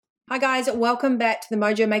Hi guys, welcome back to the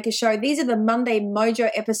Mojo Maker Show. These are the Monday Mojo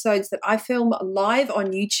episodes that I film live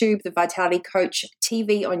on YouTube, the Vitality Coach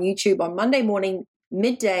TV on YouTube on Monday morning,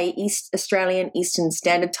 midday Australian Eastern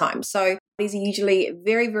Standard Time. So these are usually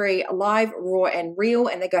very, very live, raw and real,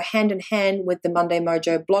 and they go hand in hand with the Monday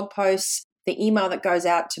Mojo blog posts, the email that goes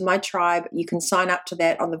out to my tribe. You can sign up to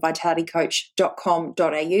that on the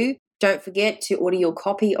vitalitycoach.com.au. Don't forget to order your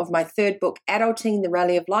copy of my third book, Adulting the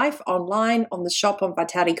Rally of Life, online on the shop on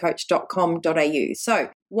vitalitycoach.com.au. So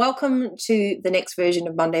welcome to the next version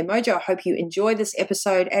of Monday Mojo. I hope you enjoy this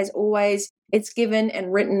episode. As always, it's given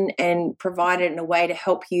and written and provided in a way to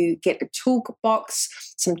help you get a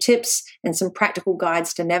toolbox, some tips, and some practical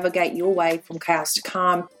guides to navigate your way from chaos to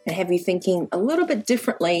calm and have you thinking a little bit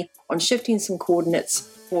differently on shifting some coordinates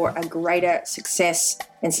for a greater success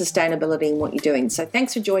and sustainability in what you're doing. So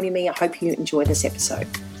thanks for joining me. I hope you enjoy this episode.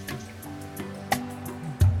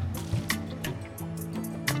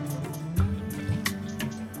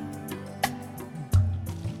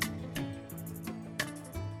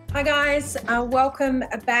 Hi guys, welcome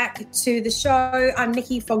back to the show. I'm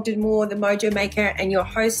Nikki Fogden-Moore, the Mojo Maker and your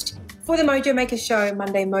host for the Mojo Maker Show,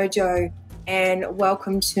 Monday Mojo. And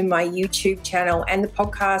welcome to my YouTube channel and the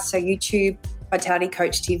podcast. So YouTube, Vitality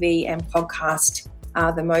Coach TV, and podcast,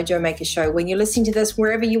 the Mojo Maker Show. When you're listening to this,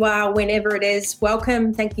 wherever you are, whenever it is,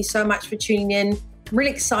 welcome. Thank you so much for tuning in. I'm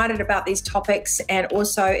really excited about these topics, and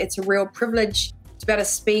also it's a real privilege to be able to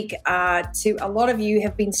speak to a lot of you who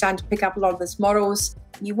have been starting to pick up a lot of these models.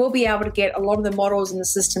 You will be able to get a lot of the models and the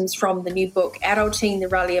systems from the new book, Adulting the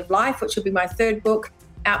Rally of Life, which will be my third book,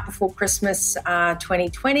 out before Christmas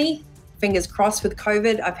 2020. Fingers crossed with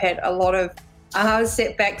COVID. I've had a lot of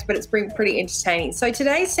setbacks, but it's been pretty entertaining. So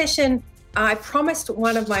today's session, I promised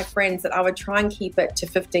one of my friends that I would try and keep it to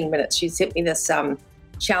 15 minutes. She sent me this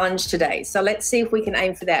challenge today. So let's see if we can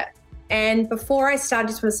aim for that. And before I start, I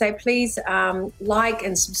just want to say, please like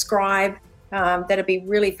and subscribe. That'd be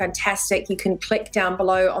really fantastic. You can click down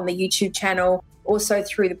below on the YouTube channel, also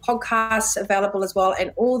through the podcasts available as well.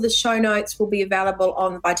 And all the show notes will be available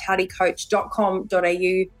on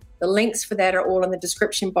vitalitycoach.com.au. The links for that are all in the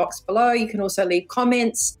description box below. You can also leave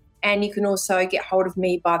comments, and you can also get hold of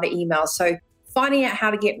me by the email. So finding out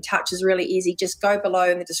how to get in touch is really easy. Just go below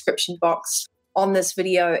in the description box on this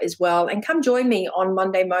video as well. And come join me on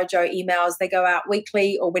Monday Mojo emails. They go out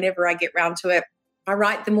weekly or whenever I get round to it. I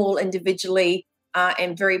write them all individually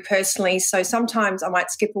and very personally. So sometimes I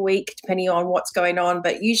might skip a week depending on what's going on,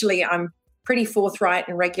 but usually I'm pretty forthright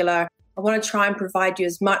and regular. I want to try and provide you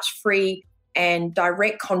as much free and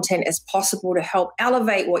direct content as possible to help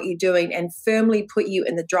elevate what you're doing and firmly put you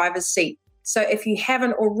in the driver's seat. So if you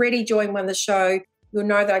haven't already joined on the show, you'll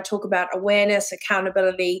know that I talk about awareness,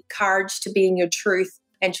 accountability, courage to be in your truth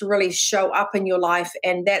and to really show up in your life.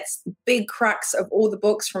 And that's the big crux of all the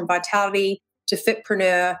books, from Vitality to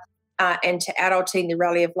Fitpreneur and to Adulting the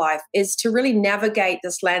Rally of Life, is to really navigate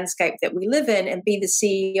this landscape that we live in and be the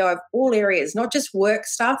CEO of all areas, not just work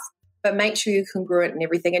stuff, but make sure you're congruent and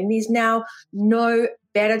everything. And there's now no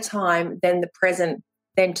better time than the present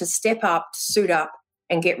than to step up, suit up,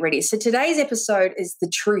 and get ready. So today's episode is the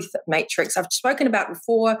truth matrix. I've spoken about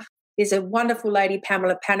before. There's a wonderful lady,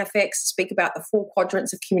 Pamela Panafex, speak about the 4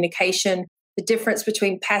 quadrants of communication, the difference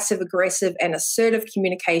between passive aggressive and assertive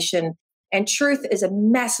communication. And truth is a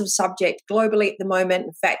massive subject globally at the moment.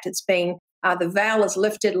 In fact, it's been the veil is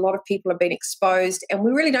lifted. A lot of people have been exposed, and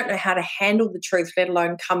we really don't know how to handle the truth, let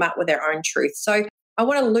alone come up with our own truth. So I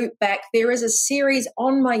want to loop back. There is a series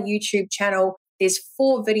on my YouTube channel. There's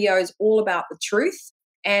 4 videos all about the truth,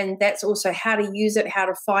 and that's also how to use it, how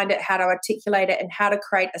to find it, how to articulate it, and how to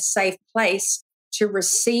create a safe place to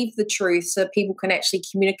receive the truth so people can actually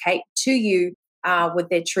communicate to you with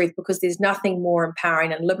their truth, because there's nothing more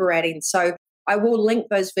empowering and liberating. So I will link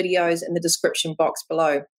those videos in the description box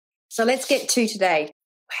below. So let's get to today.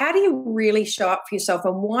 How do you really show up for yourself,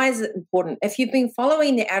 and why is it important? If you've been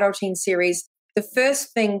following the Adulting series, the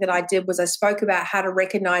first thing that I did was I spoke about how to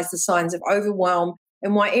recognize the signs of overwhelm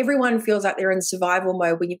and why everyone feels like they're in survival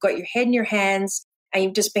mode when you've got your head in your hands and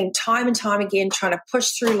you've just been time and time again trying to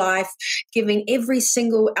push through life, giving every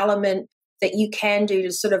single element that you can do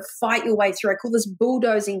to sort of fight your way through. I call this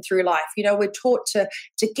bulldozing through life. You know, we're taught to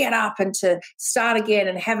get up and to start again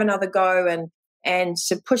and have another go and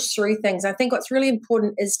to push through things. I think what's really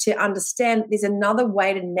important is to understand there's another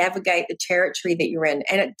way to navigate the territory that you're in.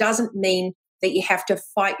 And it doesn't mean that you have to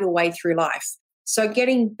fight your way through life. So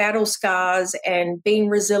getting battle scars and being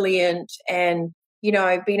resilient and, you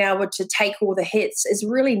know, being able to take all the hits is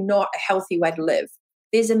really not a healthy way to live.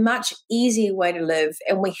 There's a much easier way to live,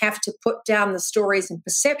 and we have to put down the stories and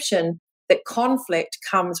perception that conflict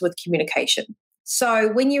comes with communication. So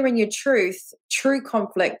when you're in your truth, true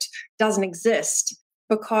conflict doesn't exist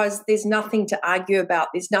because there's nothing to argue about.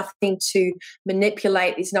 There's nothing to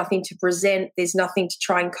manipulate. There's nothing to present. There's nothing to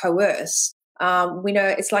try and coerce. We know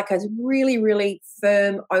it's like a really, really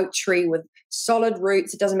firm oak tree with solid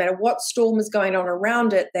roots. It doesn't matter what storm is going on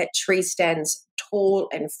around it, that tree stands tall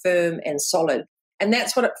and firm and solid. And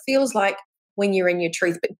that's what it feels like when you're in your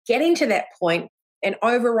truth. But getting to that point and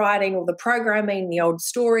overriding all the programming, the old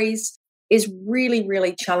stories, is really,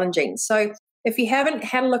 really challenging. So if you haven't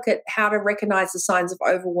had a look at how to recognize the signs of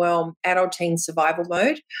overwhelm, adult teen survival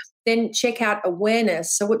mode, then check out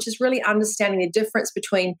awareness. So which is really understanding the difference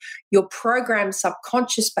between your programmed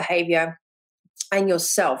subconscious behavior and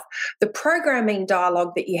yourself. The programming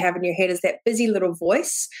dialogue that you have in your head is that busy little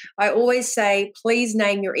voice. I always say, please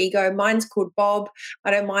name your ego. Mine's called Bob.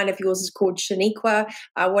 I don't mind if yours is called Shaniqua,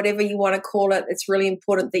 whatever you want to call it. It's really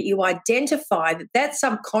important that you identify that that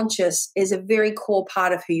subconscious is a very core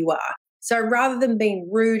part of who you are. So rather than being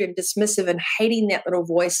rude and dismissive and hating that little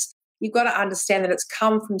voice, you've got to understand that it's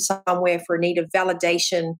come from somewhere for a need of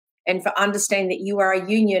validation and for understanding that you are a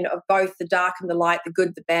union of both the dark and the light, the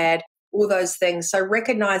good, the bad, all those things. So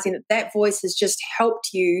recognizing that that voice has just helped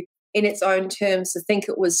you in its own terms to think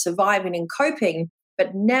it was surviving and coping,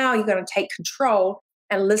 but now you're going to take control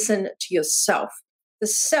and listen to yourself. The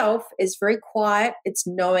self is very quiet, it's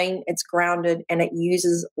knowing, it's grounded, and it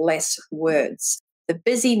uses less words. The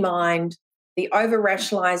busy mind, the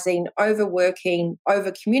over-rationalizing, overworking,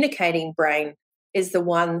 over-communicating brain is the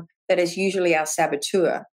one that is usually our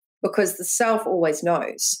saboteur because the self always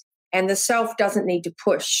knows. And the self doesn't need to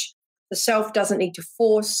push. The self doesn't need to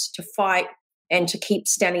force, to fight, and to keep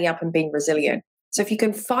standing up and being resilient. So if you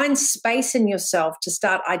can find space in yourself to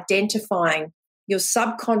start identifying your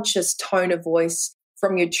subconscious tone of voice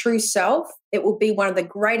from your true self, it will be one of the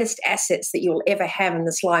greatest assets that you'll ever have in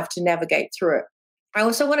this life to navigate through it. I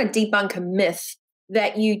also want to debunk a myth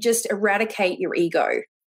that you just eradicate your ego.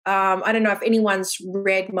 I don't know if anyone's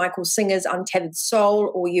read Michael Singer's Untethered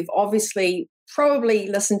Soul, or you've obviously probably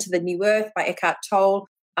listened to The New Earth by Eckhart Tolle,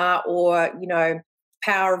 or,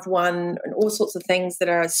 Power of One and all sorts of things that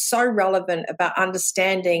are so relevant about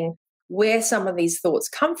understanding where some of these thoughts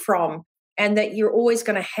come from, and that you're always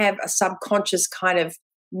going to have a subconscious kind of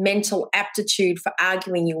mental aptitude for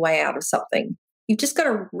arguing your way out of something. You've just got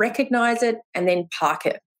to recognize it and then park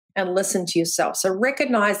it and listen to yourself. So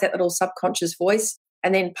recognize that little subconscious voice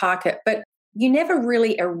and then park it. But you never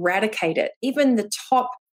really eradicate it. Even the top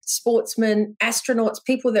sportsmen, astronauts,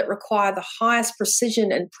 people that require the highest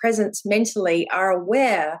precision and presence mentally are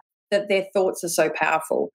aware that their thoughts are so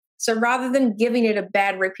powerful. So rather than giving it a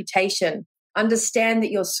bad reputation, understand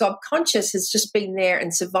that your subconscious has just been there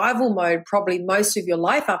in survival mode probably most of your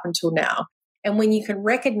life up until now. And when you can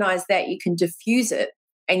recognize that, you can diffuse it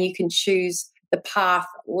and you can choose the path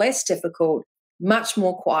less difficult, much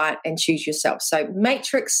more quiet, and choose yourself. So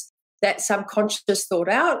matrix that subconscious thought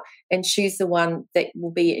out and choose the one that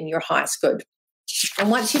will be in your highest good.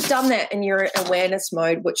 And once you've done that in your awareness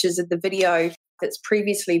mode, which is the video that's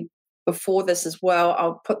previously before this as well,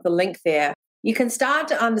 I'll put the link there, you can start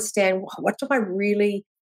to understand, what do I really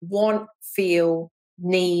want, feel,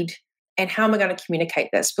 need, and how am I going to communicate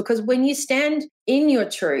this? Because when you stand in your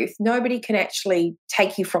truth, nobody can actually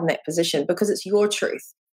take you from that position because it's your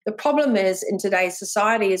truth. The problem is in today's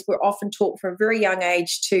society is we're often taught from a very young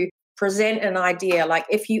age to present an idea like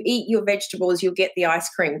if you eat your vegetables, you'll get the ice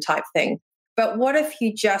cream type thing. But what if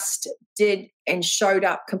you just did and showed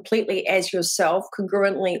up completely as yourself,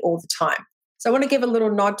 congruently all the time? So I want to give a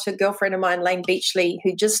little nod to a girlfriend of mine, Lane Beachley,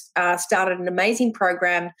 who just started an amazing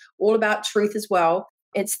program all about truth as well.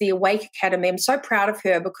 It's the Awake Academy. I'm so proud of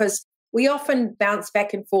her because we often bounce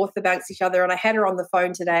back and forth amongst each other. And I had her on the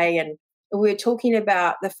phone today and we were talking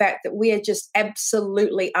about the fact that we are just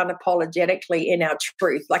absolutely unapologetically in our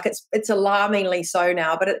truth. Like it's alarmingly so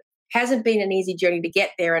now, but it hasn't been an easy journey to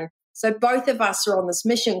get there. And so both of us are on this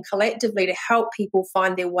mission collectively to help people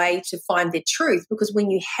find their way to find their truth. Because when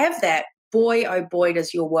you have that, boy, oh boy,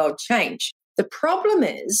 does your world change. The problem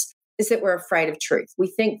is that we're afraid of truth. We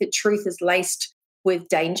think that truth is laced with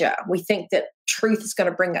danger. We think that truth is going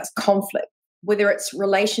to bring us conflict, whether it's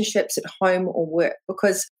relationships at home or work.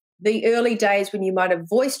 Because the early days when you might have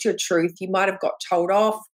voiced your truth, you might have got told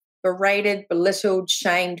off, berated, belittled,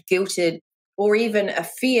 shamed, guilted, or even a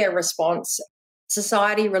fear response.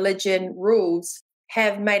 Society, religion, rules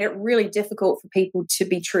have made it really difficult for people to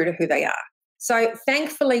be true to who they are. So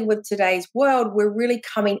thankfully with today's world, we're really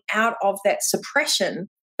coming out of that suppression,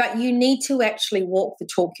 but you need to actually walk the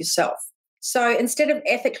talk yourself. So instead of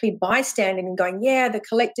ethically bystanding and going, yeah, the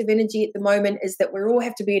collective energy at the moment is that we all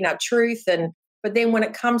have to be in our truth and But then when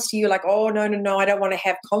it comes to you, like, oh, no, no, no, I don't want to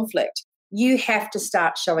have conflict, you have to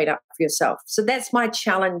start showing up for yourself. So that's my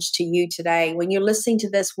challenge to you today. When you're listening to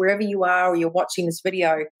this, wherever you are, or you're watching this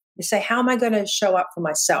video, you say, how am I going to show up for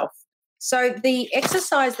myself? So the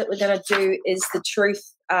exercise that we're going to do is the truth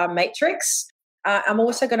matrix. I'm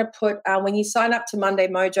also going to put, when you sign up to Monday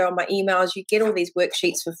Mojo on my emails, you get all these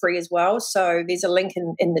worksheets for free as well. So there's a link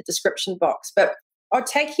in the description box. But I'll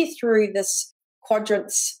take you through this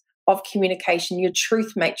quadrants of communication, your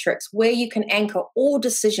truth matrix, where you can anchor all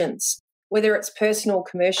decisions, whether it's personal or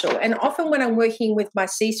commercial. And often when I'm working with my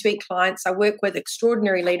C-suite clients, I work with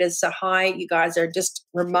extraordinary leaders. So hi, you guys are just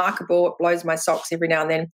remarkable. It blows my socks every now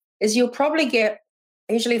and then. Is you'll probably get,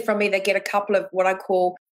 usually from me, they get a couple of what I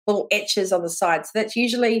call little etches on the side. So that's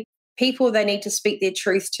usually people they need to speak their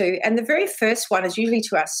truth to. And the very first one is usually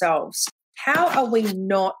to ourselves. How are we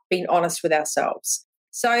not being honest with ourselves?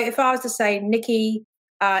 So if I was to say, Nikki,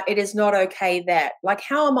 it is not okay that, like,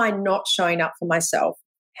 how am I not showing up for myself?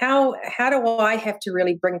 How do I have to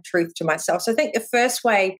really bring truth to myself? So I think the first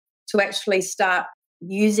way to actually start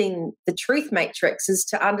using the truth matrix is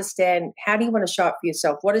to understand, how do you want to show up for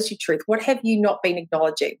yourself? What is your truth? What have you not been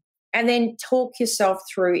acknowledging? And then talk yourself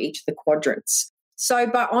through each of the quadrants. So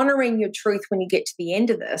by honoring your truth when you get to the end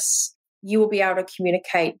of this, you will be able to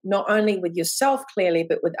communicate not only with yourself clearly,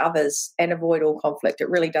 but with others and avoid all conflict. It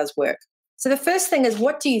really does work. So the first thing is,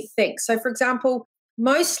 what do you think? So for example,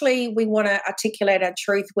 mostly we want to articulate our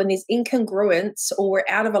truth when there's incongruence or we're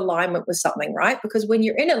out of alignment with something, right? Because when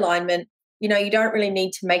you're in alignment, you don't really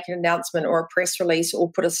need to make an announcement or a press release or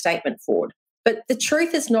put a statement forward. But the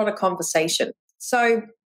truth is not a conversation. So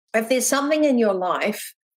if there's something in your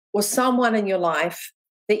life or someone in your life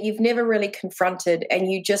that you've never really confronted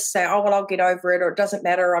and you just say, oh, well, I'll get over it, or it doesn't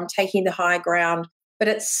matter, or I'm taking the high ground, but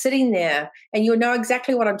it's sitting there and you'll know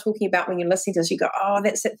exactly what I'm talking about when you're listening to this. You go, oh,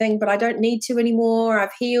 that's that thing, but I don't need to anymore.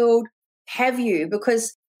 I've healed. Have you?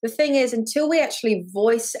 Because the thing is, until we actually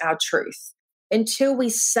voice our truth, until we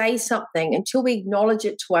say something, until we acknowledge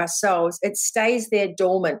it to ourselves, it stays there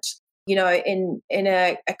dormant, in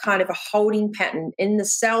a kind of a holding pattern in the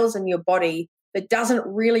cells in your body that doesn't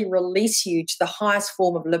really release you to the highest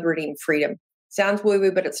form of liberty and freedom. Sounds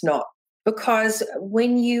woo-woo, but it's not. Because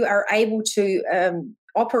when you are able to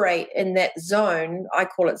operate in that zone, I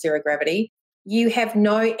call it zero gravity, you have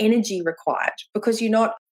no energy required because you're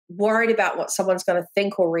not worried about what someone's going to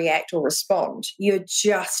think or react or respond. You're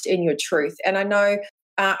just in your truth. And I know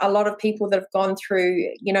a lot of people that have gone through,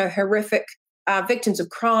 horrific victims of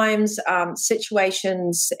crimes,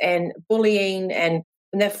 situations and bullying, and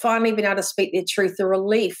when they've finally been able to speak their truth, the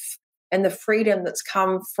relief and the freedom that's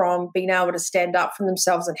come from being able to stand up for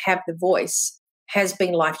themselves and have the voice has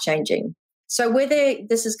been life-changing. So whether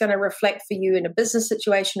this is going to reflect for you in a business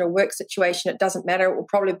situation or work situation, it doesn't matter. It will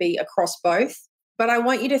probably be across both. But I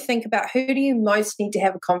want you to think about, who do you most need to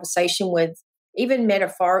have a conversation with, even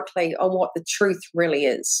metaphorically, on what the truth really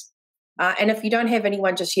is. And if you don't have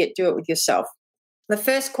anyone just yet, do it with yourself. The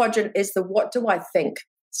first quadrant is the what do I think?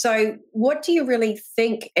 So what do you really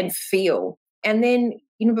think and feel? And then,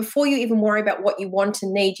 before you even worry about what you want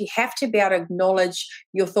and need, you have to be able to acknowledge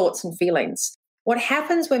your thoughts and feelings. What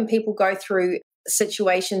happens when people go through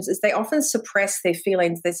situations is they often suppress their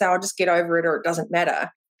feelings. They say, I'll just get over it, or it doesn't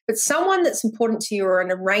matter. But someone that's important to you, or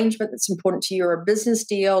an arrangement that's important to you, or a business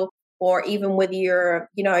deal, or even whether you're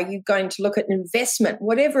going to look at an investment,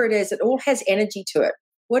 whatever it is, it all has energy to it.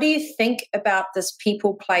 What do you think about this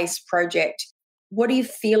people place project? What do you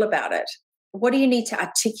feel about it? What do you need to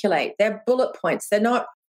articulate? They're bullet points. They're not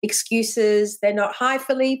excuses. They're not, hi,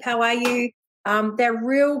 Philippe, how are you? They're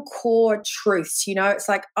real core truths. It's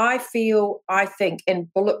like, I feel, I think, in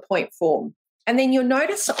bullet point form. And then you'll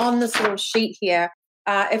notice on this little sheet here,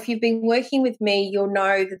 if you've been working with me, you'll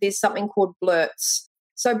know that there's something called blurts.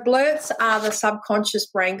 So blurts are the subconscious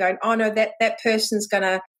brain going, oh no, that person's going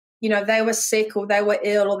to, they were sick, or they were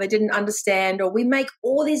ill, or they didn't understand, or we make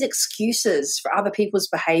all these excuses for other people's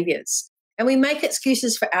behaviors. And we make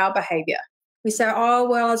excuses for our behavior. We say, oh,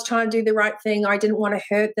 well, I was trying to do the right thing. I didn't want to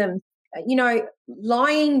hurt them.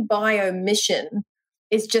 Lying by omission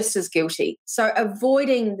is just as guilty. So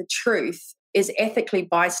avoiding the truth is ethically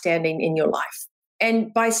bystanding in your life.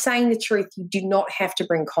 And by saying the truth, you do not have to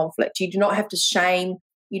bring conflict. You do not have to shame.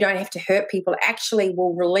 You don't have to hurt people. It actually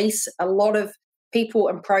will release a lot of people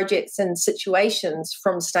and projects and situations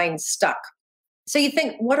from staying stuck. So you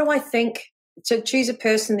think, what do I think? So choose a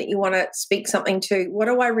person that you want to speak something to. What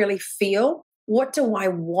do I really feel? What do I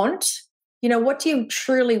want? What do you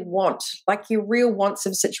truly want? Like your real wants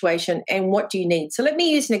of situation, and what do you need? So let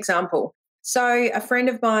me use an example. So a friend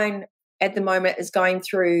of mine at the moment is going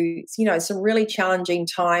through, some really challenging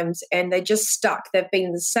times, and they're just stuck. They've been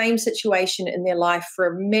in the same situation in their life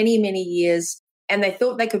for many, many years, and they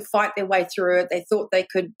thought they could fight their way through it. They thought they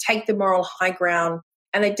could take the moral high ground,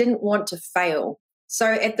 and they didn't want to fail. So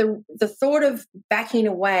at the thought of backing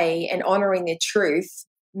away and honoring their truth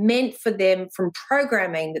meant for them from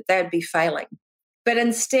programming that they'd be failing. But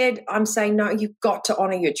instead, I'm saying, no, you've got to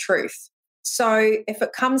honor your truth. So if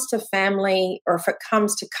it comes to family, or if it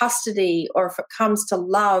comes to custody, or if it comes to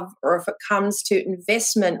love, or if it comes to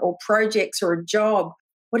investment or projects or a job,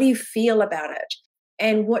 what do you feel about it?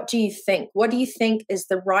 And what do you think? What do you think is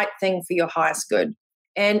the right thing for your highest good?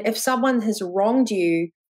 And if someone has wronged you,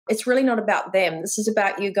 it's really not about them. This is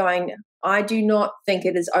about you going, I do not think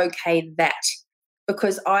it is okay that,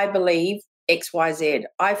 because I believe X, Y, Z.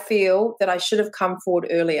 I feel that I should have come forward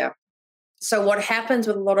earlier. So what happens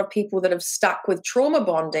with a lot of people that have stuck with trauma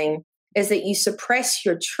bonding is that you suppress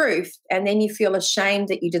your truth, and then you feel ashamed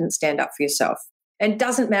that you didn't stand up for yourself. And it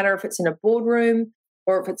doesn't matter if it's in a boardroom,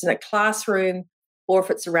 or if it's in a classroom, or if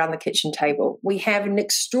it's around the kitchen table. We have an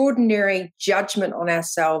extraordinary judgment on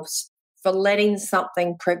ourselves for letting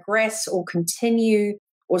something progress or continue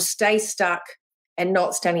or stay stuck and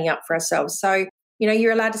not standing up for ourselves. So,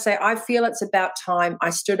 you're allowed to say, I feel it's about time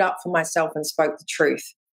I stood up for myself and spoke the truth,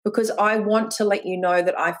 because I want to let you know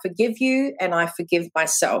that I forgive you and I forgive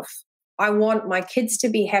myself. I want my kids to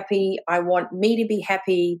be happy. I want me to be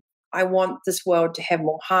happy. I want this world to have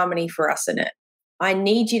more harmony for us in it. I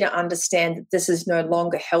need you to understand that this is no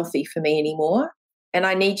longer healthy for me anymore. And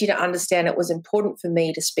I need you to understand it was important for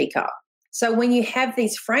me to speak up. So when you have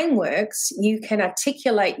these frameworks, you can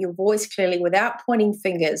articulate your voice clearly without pointing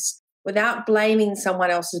fingers, without blaming someone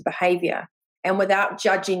else's behavior, and without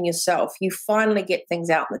judging yourself. You finally get things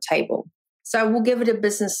out on the table. So we'll give it a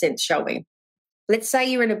business sense, shall we? Let's say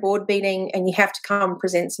you're in a board meeting and you have to come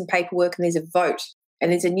present some paperwork, and there's a vote,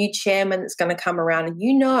 and there's a new chairman that's going to come around, and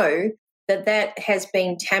you know that has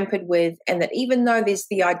been tampered with, and that even though there's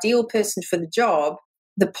the ideal person for the job,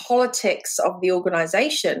 the politics of the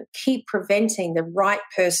organization keep preventing the right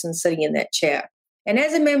person sitting in that chair. And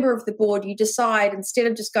as a member of the board, you decide, instead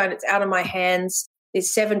of just going, it's out of my hands,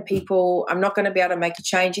 there's 7 people, I'm not going to be able to make a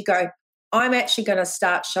change, you go, I'm actually going to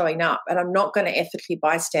start showing up, and I'm not going to ethically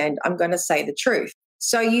bystand. I'm going to say the truth.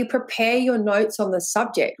 So you prepare your notes on the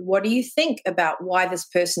subject. What do you think about why this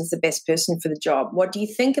person's the best person for the job? What do you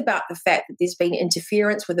think about the fact that there's been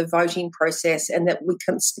interference with the voting process, and that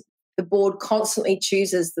the board constantly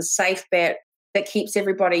chooses the safe bet that keeps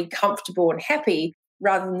everybody comfortable and happy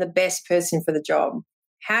rather than the best person for the job?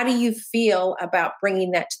 How do you feel about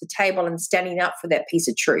bringing that to the table and standing up for that piece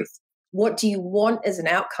of truth? What do you want as an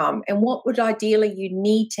outcome? And what would ideally you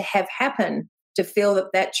need to have happen to feel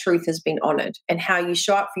that that truth has been honored, and how you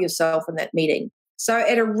show up for yourself in that meeting? So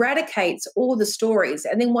it eradicates all the stories.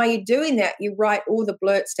 And then while you're doing that, you write all the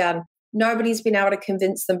blurts down. Nobody's been able to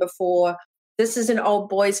convince them before. This is an old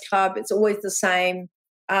boys club. It's always the same.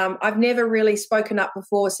 I've never really spoken up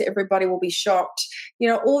before, so everybody will be shocked.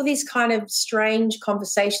 All these kind of strange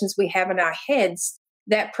conversations we have in our heads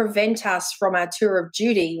that prevent us from our tour of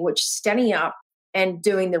duty, which is standing up and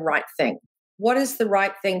doing the right thing. What is the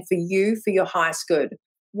right thing for you, for your highest good?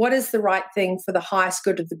 What is the right thing for the highest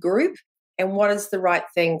good of the group? And what is the right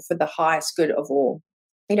thing for the highest good of all?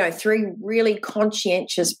 3 really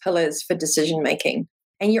conscientious pillars for decision making.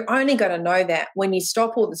 And you're only going to know that when you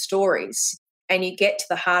stop all the stories and you get to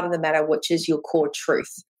the heart of the matter, which is your core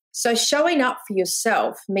truth. So showing up for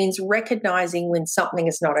yourself means recognizing when something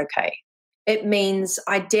is not okay. It means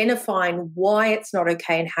identifying why it's not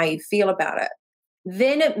okay and how you feel about it.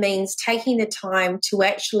 Then it means taking the time to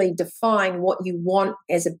actually define what you want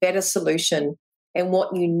as a better solution and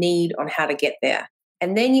what you need on how to get there.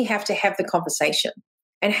 And then you have to have the conversation.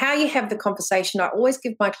 And how you have the conversation, I always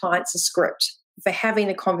give my clients a script for having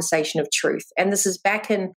a conversation of truth. And this is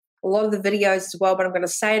back in a lot of the videos as well, but I'm going to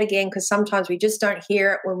say it again because sometimes we just don't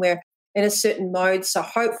hear it when we're in a certain mode. So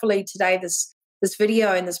hopefully today this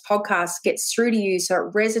video and this podcast gets through to you so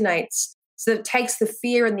it resonates, so that it takes the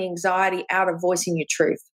fear and the anxiety out of voicing your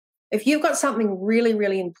truth. If you've got something really,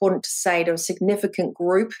 really important to say to a significant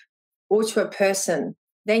group or to a person,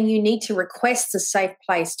 then you need to request a safe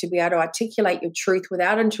place to be able to articulate your truth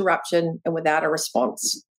without interruption and without a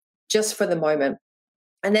response, just for the moment.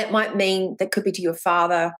 And that might mean that could be to your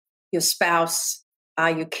father, your spouse,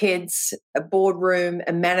 your kids, a boardroom,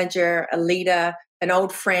 a manager, a leader, an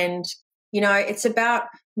old friend. It's about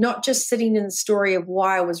not just sitting in the story of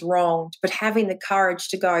why I was wronged, but having the courage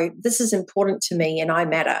to go, this is important to me and I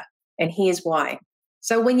matter, and here's why.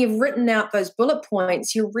 So when you've written out those bullet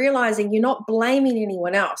points, you're realizing you're not blaming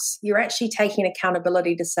anyone else. You're actually taking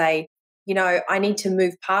accountability to say, I need to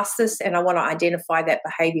move past this and I want to identify that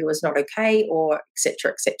behavior was not okay, or et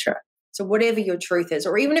cetera, et cetera. So whatever your truth is,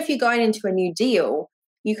 or even if you're going into a new deal,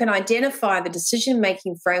 you can identify the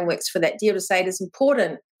decision-making frameworks for that deal to say it is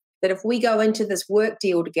important that if we go into this work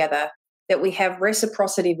deal together, that we have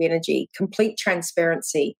reciprocity of energy, complete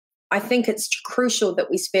transparency. I think it's crucial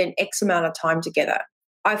that we spend X amount of time together.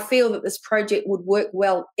 I feel that this project would work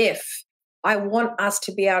well if I want us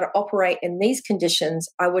to be able to operate in these conditions.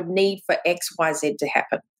 I would need for X, Y, Z to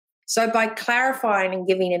happen. So by clarifying and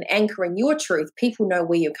giving an anchor in your truth, people know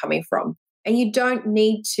where you're coming from. And you don't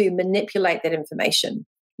need to manipulate that information.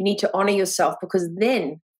 You need to honor yourself, because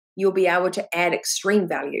then you'll be able to add extreme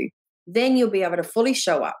value. Then you'll be able to fully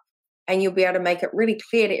show up and you'll be able to make it really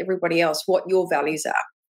clear to everybody else what your values are.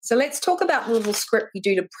 So let's talk about the little script you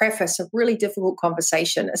do to preface a really difficult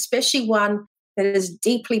conversation, especially one that is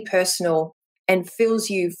deeply personal and fills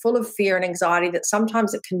you full of fear and anxiety that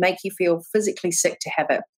sometimes it can make you feel physically sick to have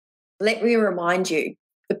it. Let me remind you,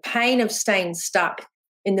 the pain of staying stuck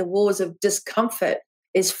in the wars of discomfort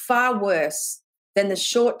is far worse than the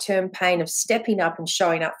short-term pain of stepping up and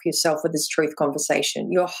showing up for yourself with this truth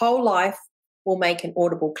conversation. Your whole life will make an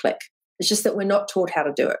audible click. It's just that we're not taught how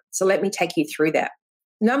to do it. So let me take you through that.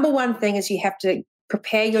 Number one thing is you have to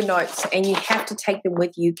prepare your notes and you have to take them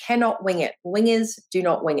with you. You cannot wing it. Wingers do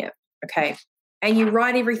not wing it, okay? And you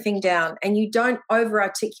write everything down and you don't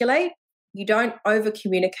over-articulate, you don't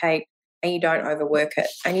over-communicate, and you don't overwork it.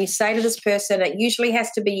 And you say to this person, it usually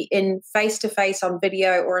has to be in face-to-face on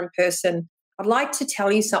video or in person, I'd like to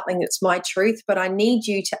tell you something that's my truth, but I need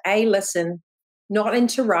you to A, listen, not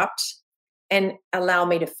interrupt, and allow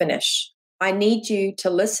me to finish. I need you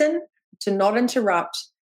to listen, to not interrupt,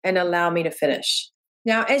 and allow me to finish.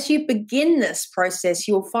 Now, as you begin this process,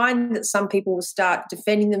 you'll find that some people will start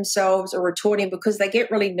defending themselves or retorting because they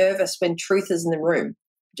get really nervous when truth is in the room.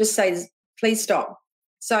 Just say, please stop.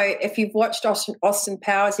 So if you've watched Austin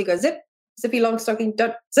Powers, he goes, zip, zippy long stocking,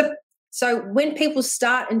 don't, zip. So when people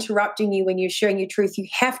start interrupting you when you're sharing your truth, you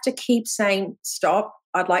have to keep saying, stop,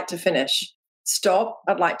 I'd like to finish. Stop,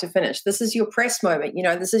 I'd like to finish. This is your press moment.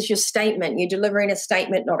 This is your statement. You're delivering a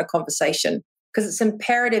statement, not a conversation, because it's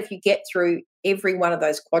imperative you get through every one of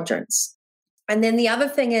those quadrants. And then the other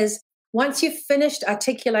thing is, once you've finished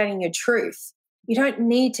articulating your truth, you don't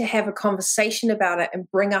need to have a conversation about it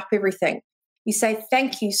and bring up everything. You say,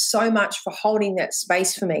 thank you so much for holding that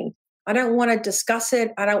space for me. I don't want to discuss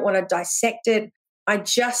it. I don't want to dissect it. I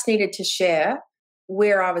just needed to share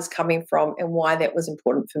where I was coming from and why that was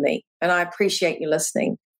important for me. And I appreciate you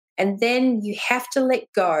listening. And then you have to let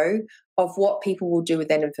go of what people will do with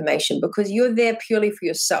that information, because you're there purely for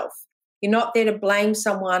yourself. You're not there to blame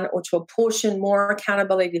someone or to apportion more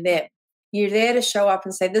accountability to them. You're there to show up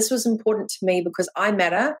and say, this was important to me because I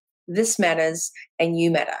matter, this matters, and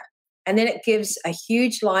you matter. And then it gives a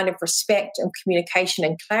huge line of respect and communication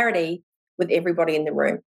and clarity with everybody in the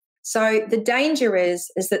room. So the danger is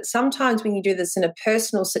that sometimes when you do this in a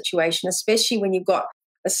personal situation, especially when you've got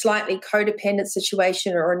a slightly codependent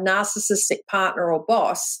situation or a narcissistic partner or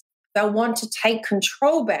boss, they'll want to take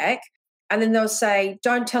control back, and then they'll say,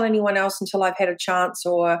 don't tell anyone else until I've had a chance,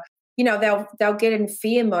 or they'll get in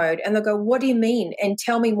fear mode and they'll go, what do you mean? And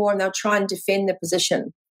tell me more, and they'll try and defend the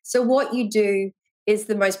position. So what you do is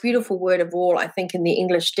the most beautiful word of all, I think, in the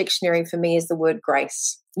English dictionary for me is the word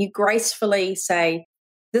grace. You gracefully say,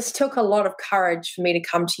 this took a lot of courage for me to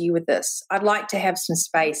come to you with this. I'd like to have some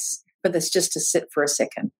space for this just to sit for a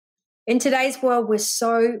second. In today's world, we're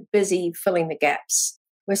so busy filling the gaps.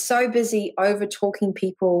 We're so busy over talking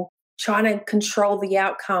people, trying to control the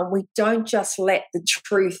outcome. We don't just let the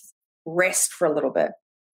truth rest for a little bit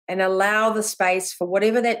and allow the space for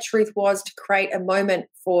whatever that truth was to create a moment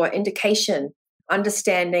for indication,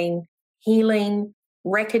 understanding, healing,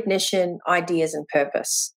 recognition, ideas, and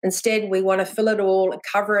purpose. Instead, we want to fill it all and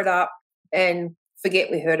cover it up and forget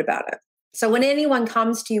we heard about it. So when anyone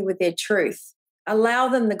comes to you with their truth, allow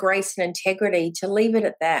them the grace and integrity to leave it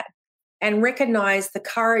at that and recognize the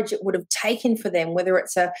courage it would have taken for them, whether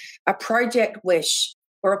it's a project wish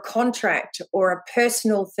or a contract or a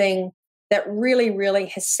personal thing that really, really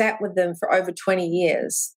has sat with them for over 20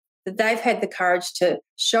 years, that they've had the courage to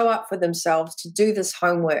show up for themselves, to do this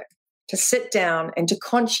homework, to sit down and to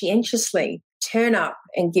conscientiously turn up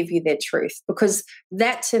and give you their truth. Because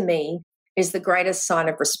that, to me, is the greatest sign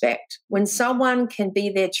of respect. When someone can be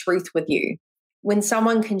their truth with you, when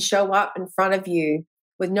someone can show up in front of you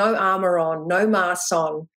with no armor on, no mask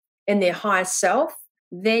on, in their highest self,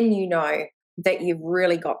 then you know that you've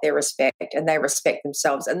really got their respect and they respect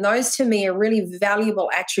themselves. And those, to me, are really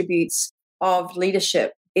valuable attributes of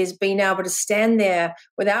leadership is being able to stand there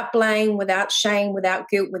without blame, without shame, without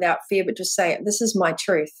guilt, without fear, but just say, this is my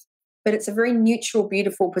truth. But it's a very neutral,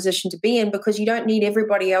 beautiful position to be in because you don't need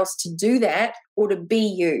everybody else to do that or to be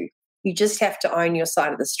you. You just have to own your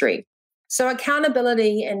side of the street. So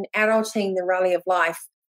accountability and adulting the rally of life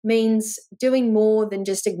means doing more than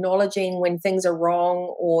just acknowledging when things are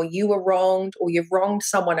wrong or you were wronged or you've wronged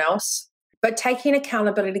someone else, but taking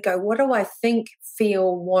accountability to go, what do I think,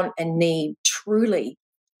 feel, want, and need truly?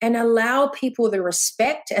 And allow people the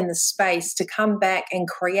respect and the space to come back and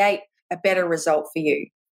create a better result for you,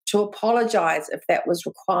 to apologize if that was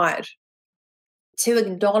required, to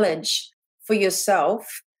acknowledge for yourself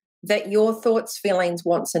that your thoughts, feelings,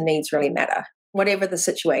 wants, and needs really matter, whatever the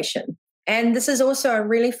situation. And this is also a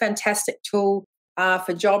really fantastic tool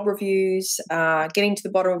for job reviews, getting to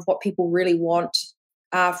the bottom of what people really want,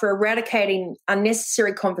 for eradicating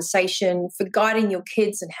unnecessary conversation, for guiding your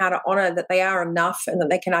kids and how to honor that they are enough and that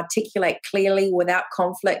they can articulate clearly without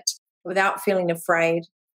conflict, without feeling afraid,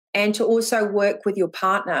 and to also work with your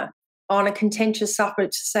partner on a contentious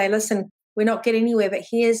subject to say, listen, we're not getting anywhere, but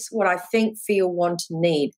here's what I think, feel, want, and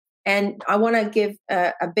need. And I want to give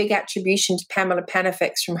a big attribution to Pamela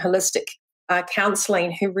Panafix from Holistic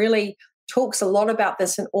Counseling, who really talks a lot about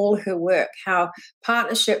this in all her work, how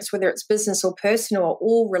partnerships, whether it's business or personal, are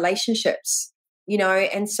all relationships,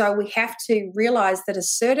 and so we have to realize that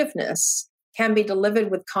assertiveness can be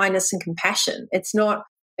delivered with kindness and compassion. It's not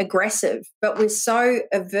aggressive, but we're so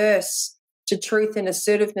averse to truth and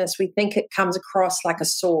assertiveness, we think it comes across like a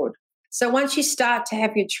sword. So once you start to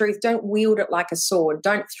have your truth, don't wield it like a sword.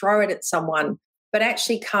 Don't throw it at someone, but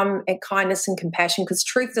actually come at kindness and compassion, because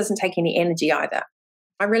truth doesn't take any energy either.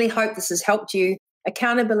 I really hope this has helped you.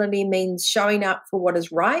 Accountability means showing up for what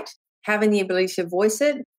is right, having the ability to voice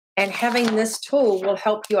it, and having this tool will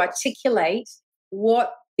help you articulate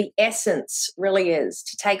what the essence really is,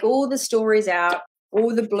 to take all the stories out,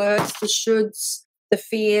 all the blurts, the shoulds, the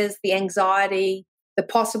fears, the anxiety, the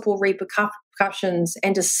possible repercussions,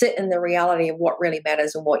 and to sit in the reality of what really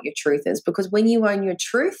matters and what your truth is. Because when you own your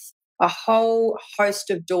truth, a whole host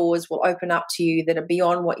of doors will open up to you that are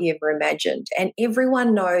beyond what you ever imagined. And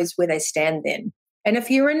everyone knows where they stand then. And if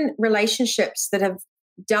you're in relationships that have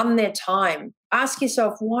done their time, ask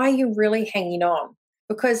yourself, why are you really hanging on?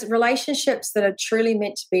 Because relationships that are truly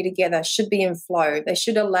meant to be together should be in flow. They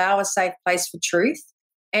should allow a safe place for truth.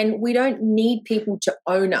 And we don't need people to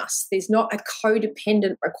own us. There's not a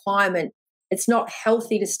codependent requirement. It's not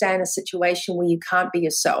healthy to stay in a situation where you can't be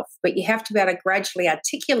yourself, but you have to be able to gradually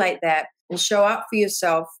articulate that and show up for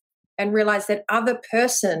yourself and realize that other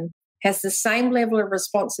person has the same level of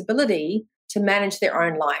responsibility to manage their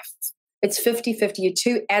own life. It's 50-50. You're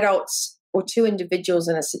two adults or two individuals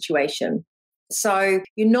in a situation. So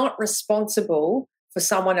you're not responsible for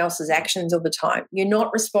someone else's actions all the time. You're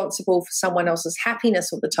not responsible for someone else's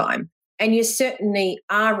happiness all the time. And you certainly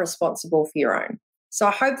are responsible for your own. So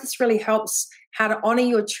I hope this really helps how to honor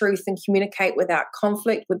your truth and communicate without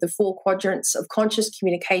conflict with the 4 quadrants of conscious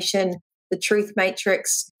communication, the truth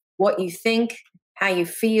matrix, what you think, how you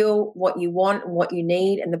feel, what you want and what you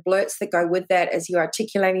need, and the blurts that go with that as you're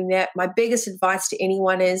articulating that. My biggest advice to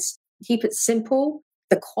anyone is keep it simple.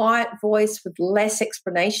 The quiet voice with less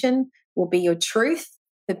explanation will be your truth.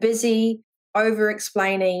 The busy,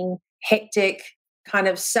 over-explaining, hectic, kind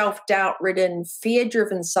of self-doubt ridden,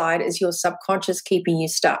 fear-driven side is your subconscious keeping you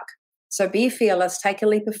stuck. So be fearless, take a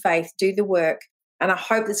leap of faith, do the work. And I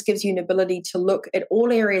hope this gives you an ability to look at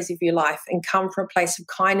all areas of your life and come from a place of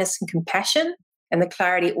kindness and compassion, and the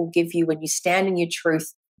clarity it will give you when you stand in your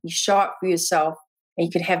truth, you show up for yourself, and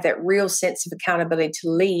you can have that real sense of accountability to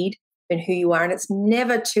lead in who you are. And it's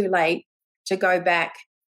never too late to go back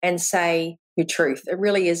and say your truth. It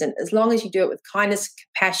really isn't. As long as you do it with kindness,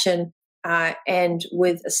 compassion, and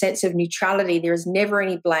with a sense of neutrality, there is never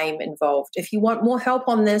any blame involved. If you want more help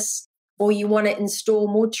on this, or you want to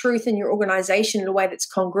install more truth in your organization in a way that's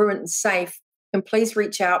congruent and safe, then please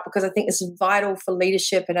reach out, because I think this is vital for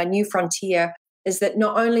leadership. And our new frontier is that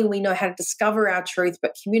not only we know how to discover our truth,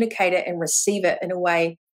 but communicate it and receive it in a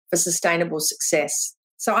way for sustainable success.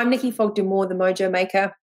 So I'm Nikki Fogden-Moore, the Mojo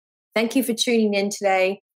Maker. Thank you for tuning in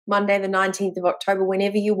today, Monday, the 19th of October.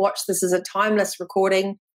 Whenever you watch this is a timeless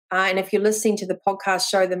recording. And if you're listening to the podcast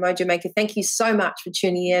show, The Mojo Maker, thank you so much for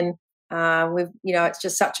tuning in. It's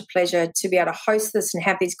just such a pleasure to be able to host this and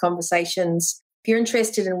have these conversations. If you're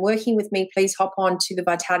interested in working with me, please hop on to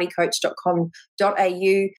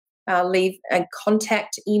thevitalitycoach.com.au, leave a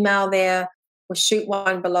contact email there, or shoot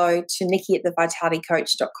one below to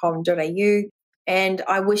nikki@thevitalitycoach.com.au. And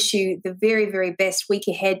I wish you the very, very best week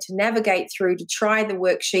ahead to navigate through, to try the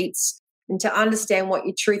worksheets, and to understand what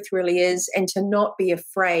your truth really is and to not be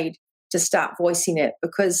afraid to start voicing it.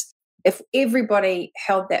 Because if everybody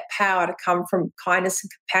held that power to come from kindness and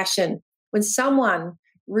compassion, when someone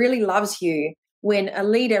really loves you, when a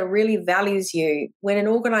leader really values you, when an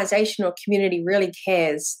organization or community really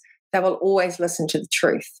cares, they will always listen to the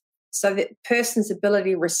truth. So that person's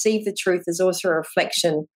ability to receive the truth is also a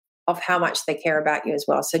reflection of how much they care about you as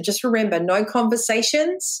well. So just remember, no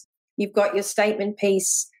conversations. You've got your statement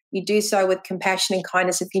piece. You do so with compassion and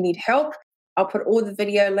kindness. If you need help, I'll put all the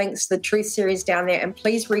video links, the Truth series down there, and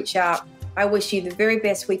please reach out. I wish you the very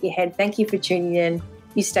best week ahead. Thank you for tuning in.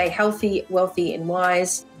 You stay healthy, wealthy, and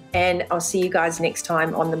wise. And I'll see you guys next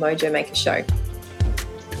time on the Mojo Maker Show.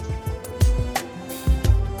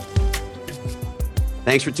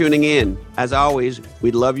 Thanks for tuning in. As always,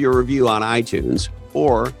 we'd love your review on iTunes,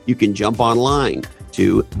 or you can jump online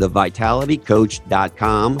to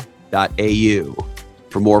thevitalitycoach.com.au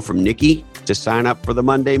for more from Nikki, to sign up for the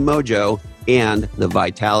Monday Mojo and the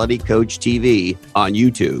Vitality Coach TV on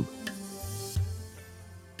YouTube.